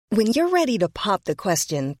When you're ready to pop the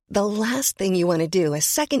question, the last thing you want to do is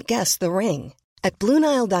second-guess the ring. At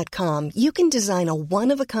BlueNile.com, you can design a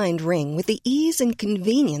one-of-a-kind ring with the ease and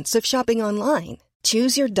convenience of shopping online.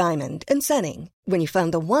 Choose your diamond and setting. When you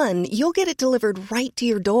find the one, you'll get it delivered right to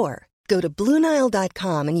your door. Go to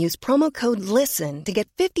BlueNile.com and use promo code LISTEN to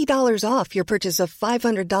get $50 off your purchase of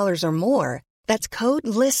 $500 or more. That's code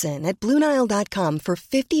LISTEN at BlueNile.com for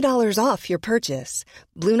 $50 off your purchase.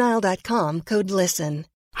 BlueNile.com, code LISTEN.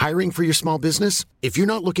 Hiring for your small business? If you're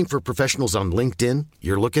not looking for professionals on LinkedIn,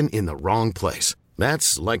 you're looking in the wrong place.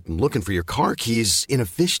 That's like looking for your car keys in a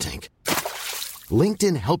fish tank.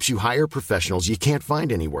 LinkedIn helps you hire professionals you can't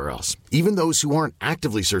find anywhere else, even those who aren't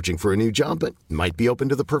actively searching for a new job but might be open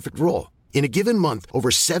to the perfect role. In a given month, over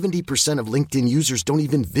 70% of LinkedIn users don't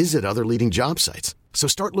even visit other leading job sites. So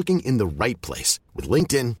start looking in the right place. With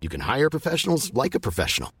LinkedIn, you can hire professionals like a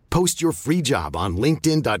professional. Post your free job on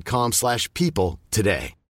linkedin.com/people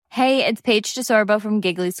today. Hey, it's Paige DeSorbo from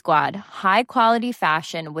Giggly Squad. High quality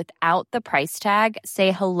fashion without the price tag.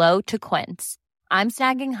 Say hello to Quince. I'm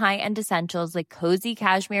snagging high-end essentials like cozy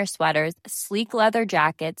cashmere sweaters, sleek leather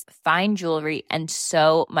jackets, fine jewelry, and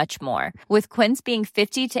so much more. With Quince being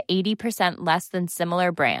 50 to 80% less than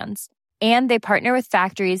similar brands. And they partner with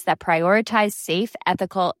factories that prioritize safe,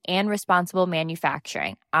 ethical, and responsible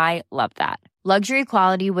manufacturing. I love that. Luxury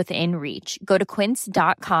quality within reach. Go to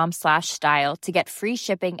quince.com/style to get free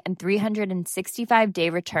shipping and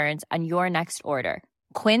 365-day returns on your next order.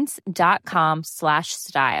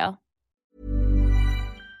 Quince.com/style.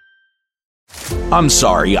 I'm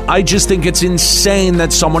sorry, I just think it's insane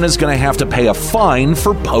that someone is going to have to pay a fine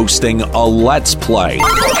for posting a Let's Play.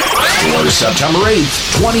 For September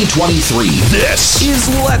 8th, 2023, this is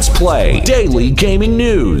Let's Play Daily Gaming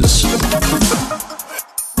News.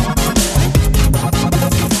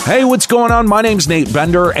 Hey, what's going on? My name's Nate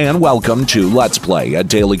Bender, and welcome to Let's Play, a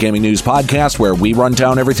daily gaming news podcast where we run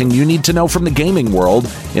down everything you need to know from the gaming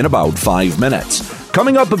world in about 5 minutes.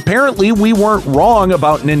 Coming up, apparently we weren't wrong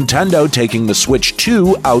about Nintendo taking the Switch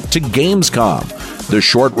 2 out to Gamescom. The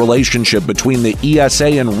short relationship between the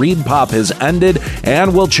ESA and ReedPop has ended,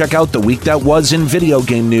 and we'll check out the week that was in video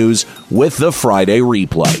game news with the Friday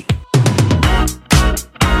replay.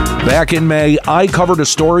 Back in May, I covered a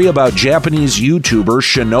story about Japanese YouTuber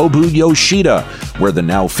Shinobu Yoshida, where the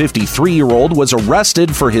now 53-year-old was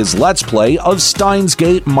arrested for his Let's Play of Steins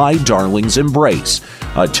Gate My Darling's Embrace,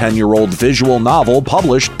 a 10-year-old visual novel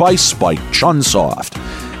published by Spike Chunsoft.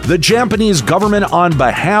 The Japanese government, on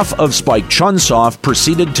behalf of Spike Chunsoft,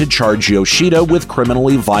 proceeded to charge Yoshida with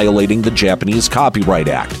criminally violating the Japanese Copyright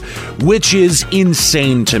Act, which is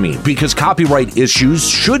insane to me because copyright issues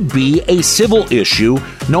should be a civil issue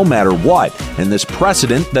no matter what, and this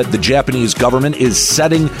precedent that the Japanese government is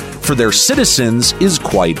setting for their citizens is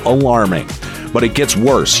quite alarming. But it gets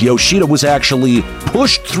worse. Yoshida was actually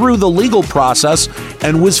pushed through the legal process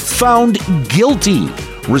and was found guilty,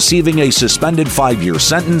 receiving a suspended 5-year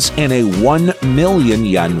sentence and a 1 million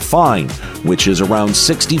yen fine, which is around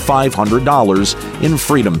 $6,500 in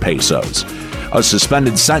freedom pesos. A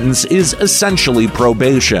suspended sentence is essentially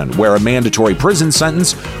probation, where a mandatory prison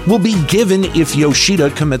sentence will be given if Yoshida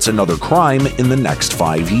commits another crime in the next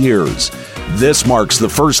 5 years. This marks the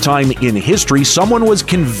first time in history someone was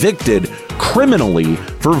convicted criminally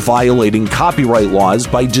for violating copyright laws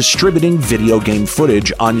by distributing video game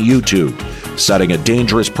footage on YouTube, setting a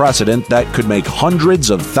dangerous precedent that could make hundreds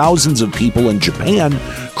of thousands of people in Japan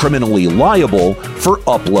criminally liable for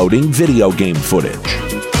uploading video game footage.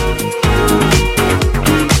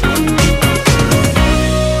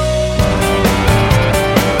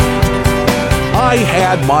 I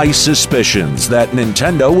had my suspicions that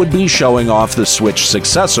Nintendo would be showing off the Switch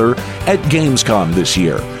successor at Gamescom this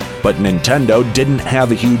year, but Nintendo didn't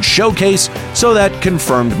have a huge showcase, so that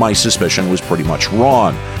confirmed my suspicion was pretty much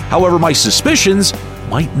wrong. However, my suspicions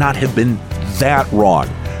might not have been that wrong.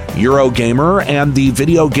 Eurogamer and the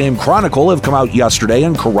Video Game Chronicle have come out yesterday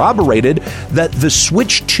and corroborated that the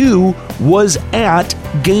Switch 2 was at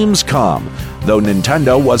Gamescom, though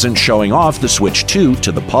Nintendo wasn't showing off the Switch 2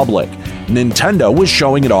 to the public. Nintendo was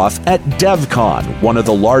showing it off at DevCon, one of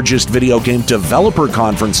the largest video game developer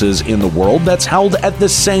conferences in the world that's held at the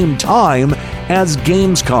same time as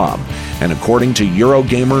Gamescom. And according to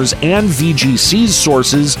Eurogamer's and VGC's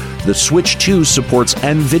sources, the Switch 2 supports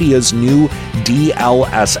NVIDIA's new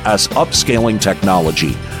DLSS upscaling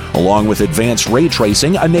technology, along with advanced ray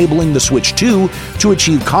tracing, enabling the Switch 2 to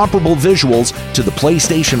achieve comparable visuals to the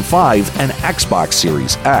PlayStation 5 and Xbox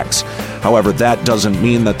Series X. However, that doesn't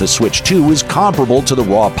mean that the Switch 2 is comparable to the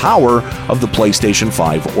raw power of the PlayStation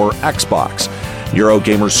 5 or Xbox.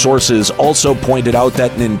 Eurogamer sources also pointed out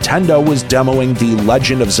that Nintendo was demoing The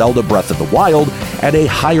Legend of Zelda Breath of the Wild at a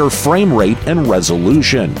higher frame rate and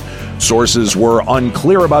resolution. Sources were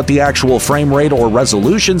unclear about the actual frame rate or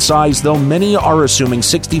resolution size, though many are assuming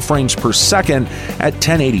 60 frames per second at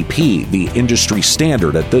 1080p, the industry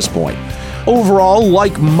standard at this point. Overall,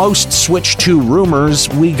 like most Switch 2 rumors,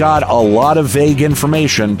 we got a lot of vague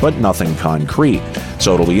information, but nothing concrete.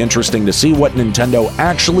 So it'll be interesting to see what Nintendo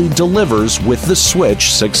actually delivers with the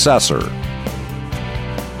Switch successor.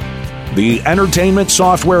 The Entertainment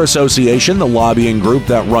Software Association, the lobbying group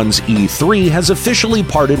that runs E3, has officially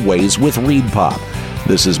parted ways with ReedPop.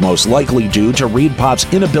 This is most likely due to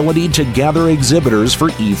ReedPop's inability to gather exhibitors for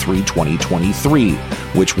E3 2023,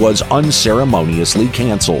 which was unceremoniously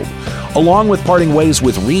canceled. Along with parting ways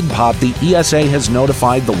with ReedPop, the ESA has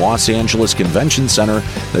notified the Los Angeles Convention Center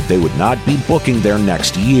that they would not be booking there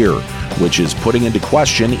next year, which is putting into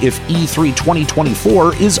question if E3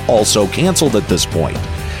 2024 is also canceled at this point.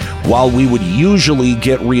 While we would usually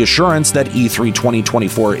get reassurance that E3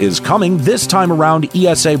 2024 is coming, this time around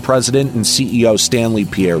ESA President and CEO Stanley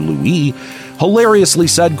Pierre-Louis hilariously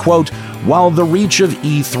said, quote, "While the reach of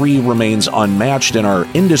E3 remains unmatched in our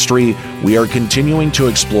industry, we are continuing to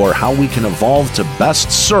explore how we can evolve to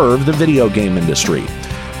best serve the video game industry."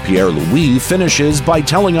 Pierre-Louis finishes by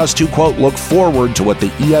telling us to, quote, "look forward to what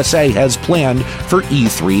the ESA has planned for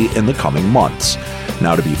E3 in the coming months."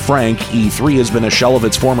 Now, to be frank, E3 has been a shell of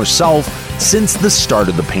its former self since the start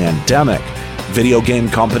of the pandemic. Video game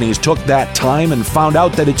companies took that time and found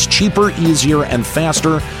out that it's cheaper, easier, and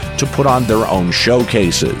faster to put on their own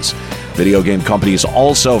showcases. Video game companies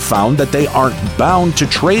also found that they aren't bound to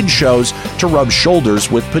trade shows to rub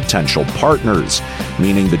shoulders with potential partners,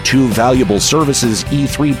 meaning the two valuable services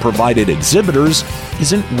E3 provided exhibitors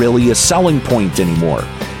isn't really a selling point anymore.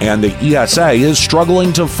 And the ESA is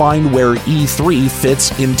struggling to find where E3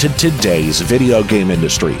 fits into today's video game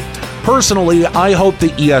industry. Personally, I hope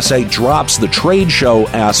the ESA drops the trade show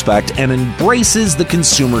aspect and embraces the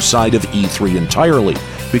consumer side of E3 entirely,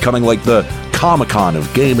 becoming like the Comic-Con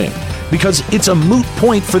of gaming. Because it's a moot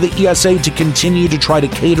point for the ESA to continue to try to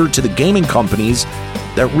cater to the gaming companies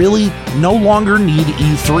that really no longer need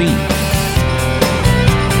E3.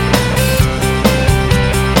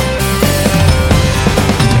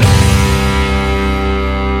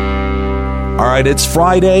 All right, it's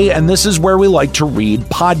Friday, and this is where we like to read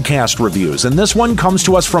podcast reviews. And this one comes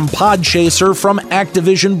to us from Podchaser from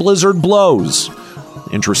Activision Blizzard Blows.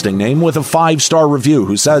 Interesting name with a 5-star review,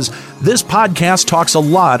 who says, "This podcast talks a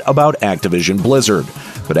lot about Activision Blizzard.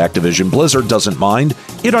 But Activision Blizzard doesn't mind,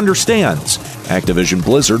 it understands. Activision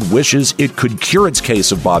Blizzard wishes it could cure its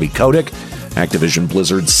case of Bobby Kotick. Activision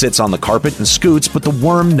Blizzard sits on the carpet and scoots, but the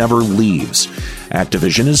worm never leaves.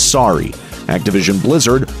 Activision is sorry. Activision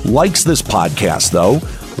Blizzard likes this podcast, though.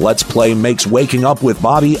 Let's Play makes waking up with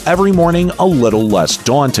Bobby every morning a little less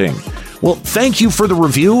daunting." Well, thank you for the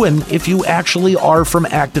review, and if you actually are from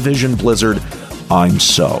Activision Blizzard, I'm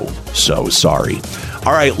so sorry.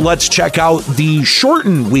 All right, let's check out the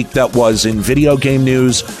shortened week that was in video game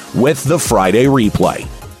news with the Friday replay.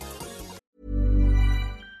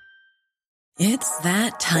 It's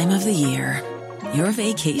that time of the year. Your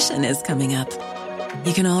vacation is coming up.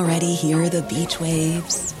 You can already hear the beach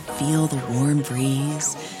waves, feel the warm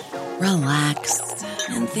breeze, relax,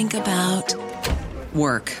 and think about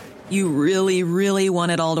work. You really, really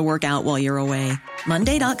want it all to work out while you're away.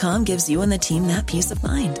 Monday.com gives you and the team that peace of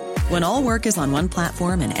mind. When all work is on one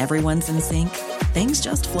platform and everyone's in sync, things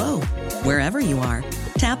just flow. Wherever you are,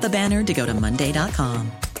 tap the banner to go to Monday.com.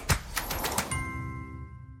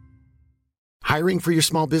 Hiring for your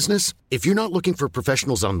small business? If you're not looking for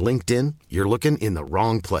professionals on LinkedIn, you're looking in the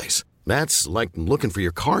wrong place. That's like looking for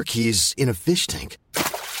your car keys in a fish tank.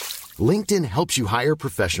 LinkedIn helps you hire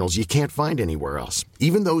professionals you can't find anywhere else,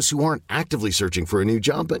 even those who aren't actively searching for a new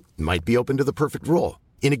job but might be open to the perfect role.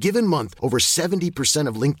 In a given month, over 70%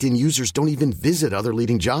 of LinkedIn users don't even visit other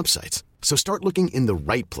leading job sites. So start looking in the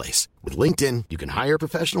right place. With LinkedIn, you can hire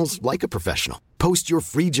professionals like a professional. Post your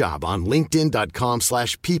free job on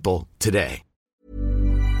linkedin.com/people today.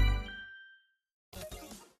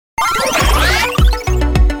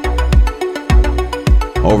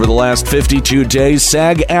 Over the last 52 days,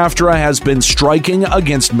 SAG-AFTRA has been striking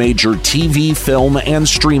against major TV, film, and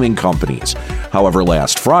streaming companies. However,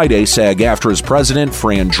 last Friday, SAG-AFTRA's president,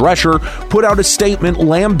 Fran Drescher, put out a statement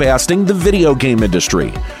lambasting the video game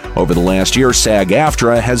industry. Over the last year,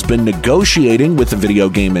 SAG-AFTRA has been negotiating with the video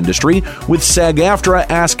game industry, with SAG-AFTRA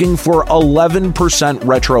asking for 11%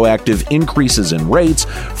 retroactive increases in rates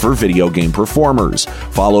for video game performers,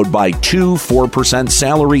 followed by 2 4%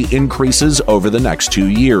 salary increases over the next 2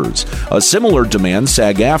 years. A similar demand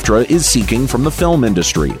SAG-AFTRA is seeking from the film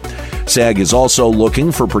industry. SAG is also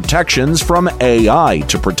looking for protections from AI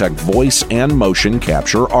to protect voice and motion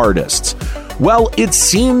capture artists. Well, it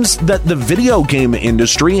seems that the video game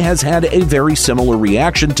industry has had a very similar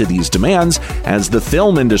reaction to these demands as the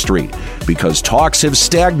film industry, because talks have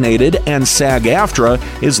stagnated and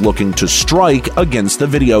SAG-AFTRA is looking to strike against the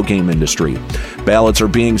video game industry. Ballots are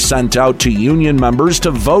being sent out to union members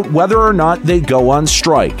to vote whether or not they go on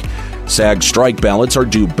strike. SAG strike ballots are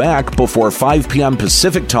due back before 5 p.m.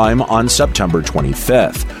 Pacific time on September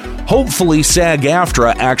 25th. Hopefully,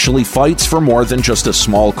 SAG-AFTRA actually fights for more than just a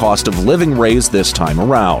small cost of living raise this time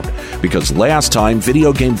around, because last time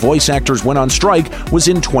video game voice actors went on strike was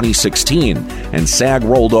in 2016, and SAG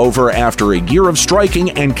rolled over after a year of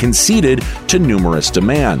striking and conceded to numerous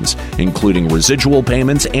demands, including residual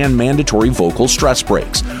payments and mandatory vocal stress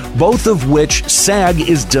breaks, both of which SAG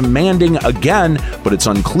is demanding again, but it's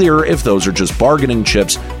unclear if those are just bargaining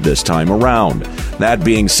chips this time around. That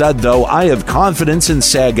being said, though, I have confidence in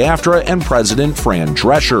SAG-AFTRA and President Fran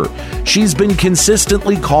Drescher. She's been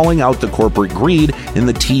consistently calling out the corporate greed in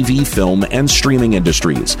the TV, film, and streaming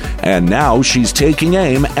industries, and now she's taking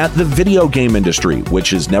aim at the video game industry,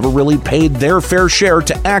 which has never really paid their fair share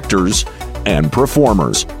to actors and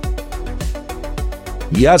performers.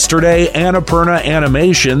 Yesterday, Annapurna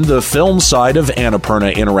Animation, the film side of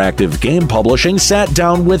Annapurna Interactive Game Publishing, sat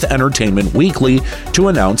down with Entertainment Weekly to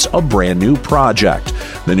announce a brand new project.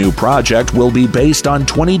 The new project will be based on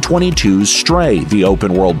 2022's Stray, the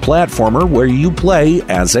open-world platformer where you play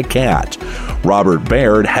as a cat. Robert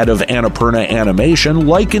Baird, head of Annapurna Animation,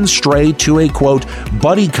 likened Stray to a, quote,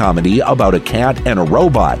 buddy comedy about a cat and a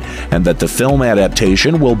robot, and that the film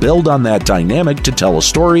adaptation will build on that dynamic to tell a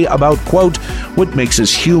story about, quote, what makes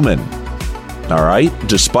us human. All right,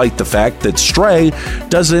 despite the fact that Stray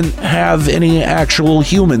doesn't have any actual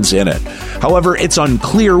humans in it. However, it's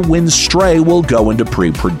unclear when Stray will go into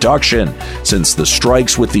pre-production, since the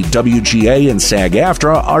strikes with the WGA and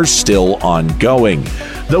SAG-AFTRA are still ongoing,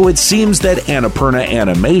 though it seems that Annapurna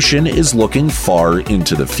Animation is looking far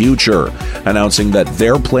into the future, announcing that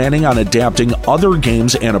they're planning on adapting other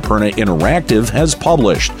games Annapurna Interactive has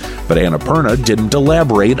published, but Annapurna didn't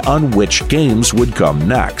elaborate on which games would come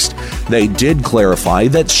next. They did clarify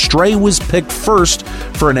that Stray was picked first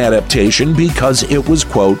for an adaptation because it was,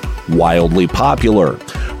 quote, wildly popular.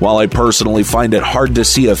 While I personally find it hard to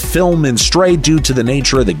see a film in Stray due to the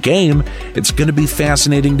nature of the game, it's going to be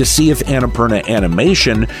fascinating to see if Annapurna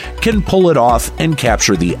Animation can pull it off and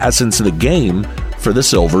capture the essence of the game for the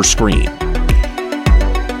silver screen.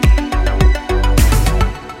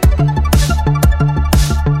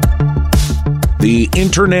 The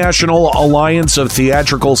International Alliance of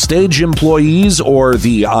Theatrical Stage Employees, or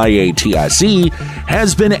the IATSE,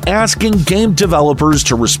 has been asking game developers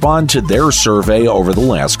to respond to their survey over the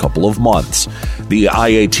last couple of months. The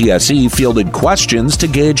IATSE fielded questions to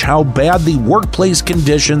gauge how bad the workplace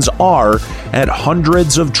conditions are at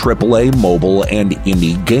hundreds of AAA mobile and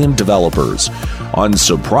indie game developers.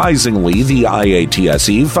 Unsurprisingly, the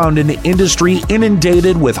IATSE found an industry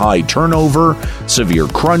inundated with high turnover, severe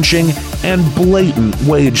crunching, and blatant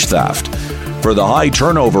wage theft. For the high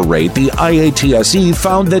turnover rate, the IATSE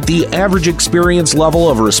found that the average experience level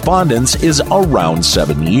of respondents is around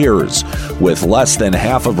 7 years, with less than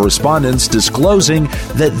half of respondents disclosing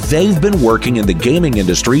that they've been working in the gaming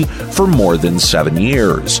industry for more than 7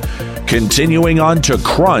 years. Continuing on to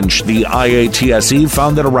crunch, the IATSE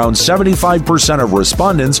found that around 75% of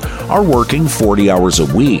respondents are working 40 hours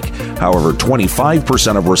a week. However,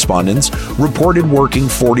 25% of respondents reported working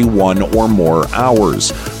 41 or more hours.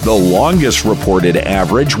 The longest reported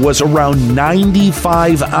average was around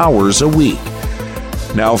 95 hours a week.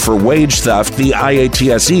 Now, for wage theft, the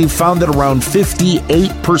IATSE found that around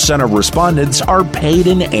 58% of respondents are paid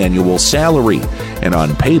an annual salary, and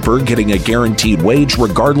on paper, getting a guaranteed wage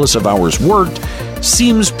regardless of hours worked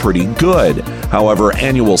seems pretty good. However,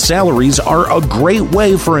 annual salaries are a great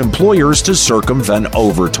way for employers to circumvent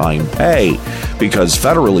overtime pay, because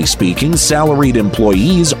federally speaking, salaried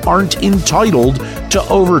employees aren't entitled to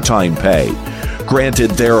overtime pay.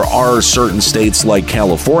 Granted, there are certain states like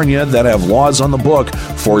California that have laws on the book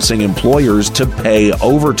forcing employers to pay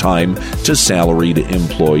overtime to salaried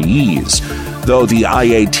employees. though the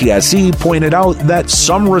IATSE pointed out that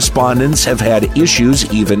some respondents have had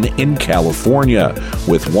issues even in California,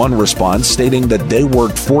 with one response stating that they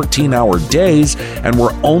worked 14-hour days and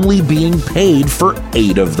were only being paid for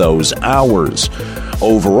 8 of those hours.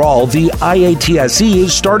 Overall, the IATSE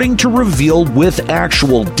is starting to reveal with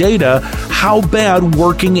actual data how bad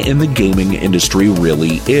working in the gaming industry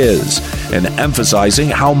really is, and emphasizing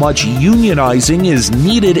how much unionizing is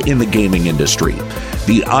needed in the gaming industry.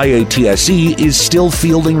 The IATSE is still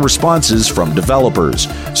fielding responses from developers.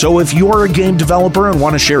 So if you're a game developer and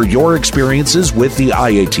want to share your experiences with the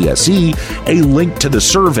IATSE, a link to the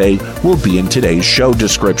survey will be in today's show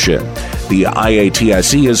description. The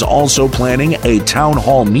IATSE is also planning a town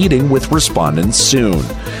hall meeting with respondents soon.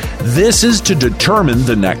 This is to determine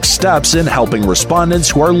the next steps in helping respondents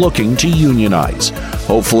who are looking to unionize.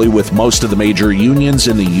 Hopefully, with most of the major unions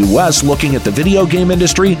in the U.S. looking at the video game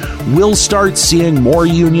industry, we'll start seeing more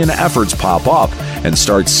union efforts pop up and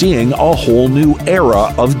start seeing a whole new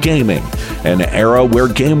era of gaming. An era where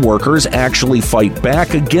game workers actually fight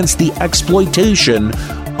back against the exploitation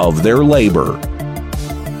of their labor.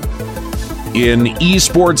 In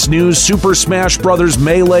esports news, Super Smash Bros.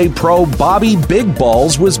 Melee pro Bobby Big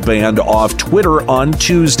Balls was banned off Twitter on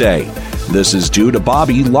Tuesday. This is due to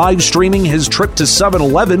Bobby live streaming his trip to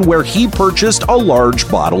 7-Eleven where he purchased a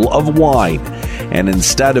large bottle of wine. And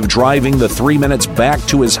instead of driving the 3 minutes back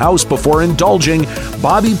to his house before indulging,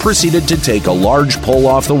 Bobby proceeded to take a large pull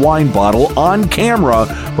off the wine bottle on camera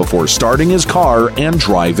before starting his car and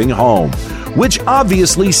driving home, which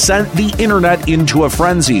obviously sent the internet into a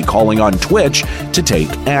frenzy, calling on Twitch to take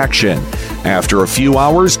action. After a few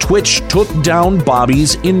hours, Twitch took down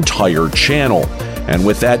Bobby's entire channel. And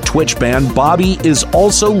with that Twitch ban, Bobby is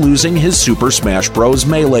also losing his Super Smash Bros.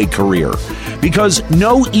 Melee career, because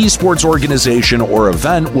no esports organization or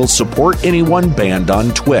event will support anyone banned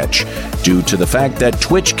on Twitch, due to the fact that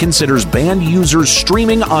Twitch considers banned users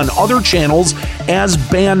streaming on other channels as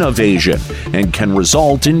ban evasion, and can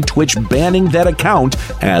result in Twitch banning that account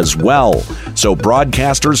as well. So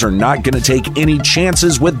broadcasters are not going to take any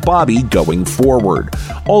chances with Bobby going forward.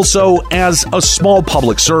 Also, as a small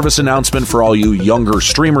public service announcement for all you younger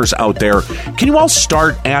streamers out there, can you all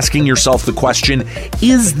start asking yourself the question,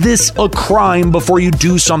 is this a crime, before you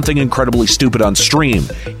do something incredibly stupid on stream?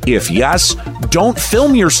 If yes, don't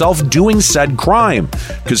film yourself doing said crime,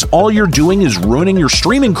 because all you're doing is ruining your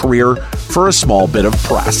streaming career for a small bit of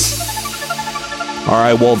press. All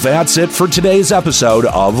right, well, that's it for today's episode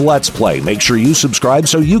of Let's Play. Make sure you subscribe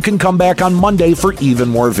so you can come back on Monday for even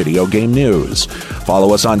more video game news.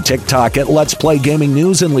 Follow us on TikTok at Let's Play Gaming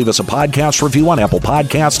News, and leave us a podcast review on Apple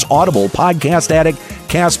Podcasts, Audible, Podcast Addict,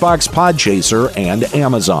 CastBox, Podchaser, and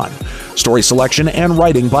Amazon. Story selection and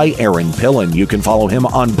writing by Aaron Pillen. You can follow him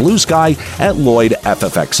on Blue Sky at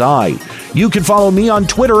LloydFFXI. You can follow me on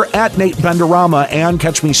Twitter at Nate Benderama, and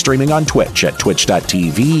catch me streaming on Twitch at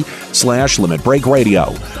twitch.tv/Limit Break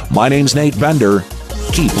Radio. My name's Nate Bender.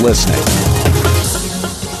 Keep listening.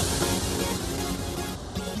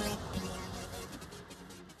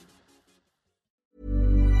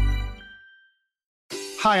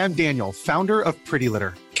 Hi, I'm Daniel, founder of Pretty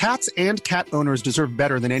Litter. Cats and cat owners deserve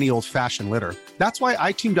better than any old-fashioned litter. That's why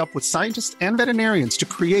I teamed up with scientists and veterinarians to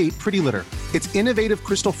create Pretty Litter. Its innovative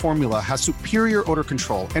crystal formula has superior odor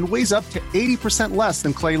control and weighs up to 80% less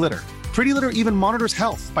than clay litter. Pretty Litter even monitors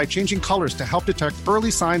health by changing colors to help detect early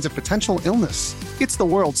signs of potential illness. It's the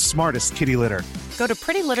world's smartest kitty litter. Go to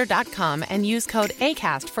prettylitter.com and use code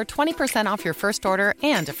ACAST for 20% off your first order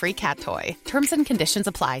and a free cat toy. Terms and conditions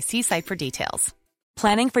apply. See site for details.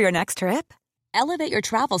 Planning for your next trip? Elevate your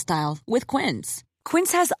travel style with Quince.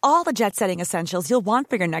 Quince has all the jet-setting essentials you'll want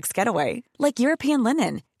for your next getaway, like European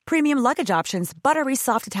linen, premium luggage options, buttery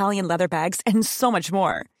soft Italian leather bags, and so much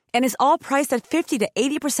more. And is all priced at 50 to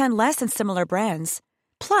 80% less than similar brands.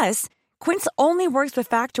 Plus, Quince only works with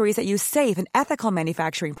factories that use safe and ethical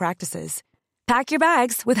manufacturing practices. Pack your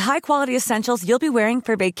bags with high-quality essentials you'll be wearing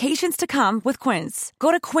for vacations to come with Quince.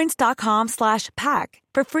 Go to quince.com/pack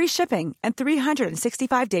for free shipping and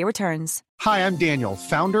 365-day returns. Hi, I'm Daniel,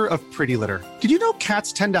 founder of Pretty Litter. Did you know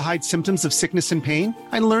cats tend to hide symptoms of sickness and pain?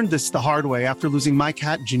 I learned this the hard way after losing my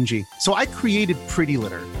cat, Gingy. So I created Pretty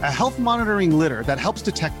Litter, a health monitoring litter that helps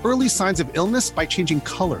detect early signs of illness by changing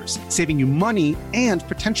colors, saving you money and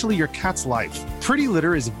potentially your cat's life. Pretty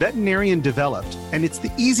Litter is veterinarian developed, and it's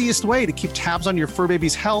the easiest way to keep tabs on your fur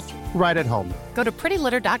baby's health right at home. Go to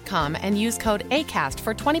prettylitter.com and use code ACAST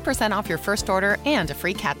for 20% off your first order and a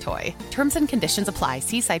free cat toy. Terms and conditions apply.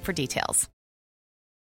 See site for details.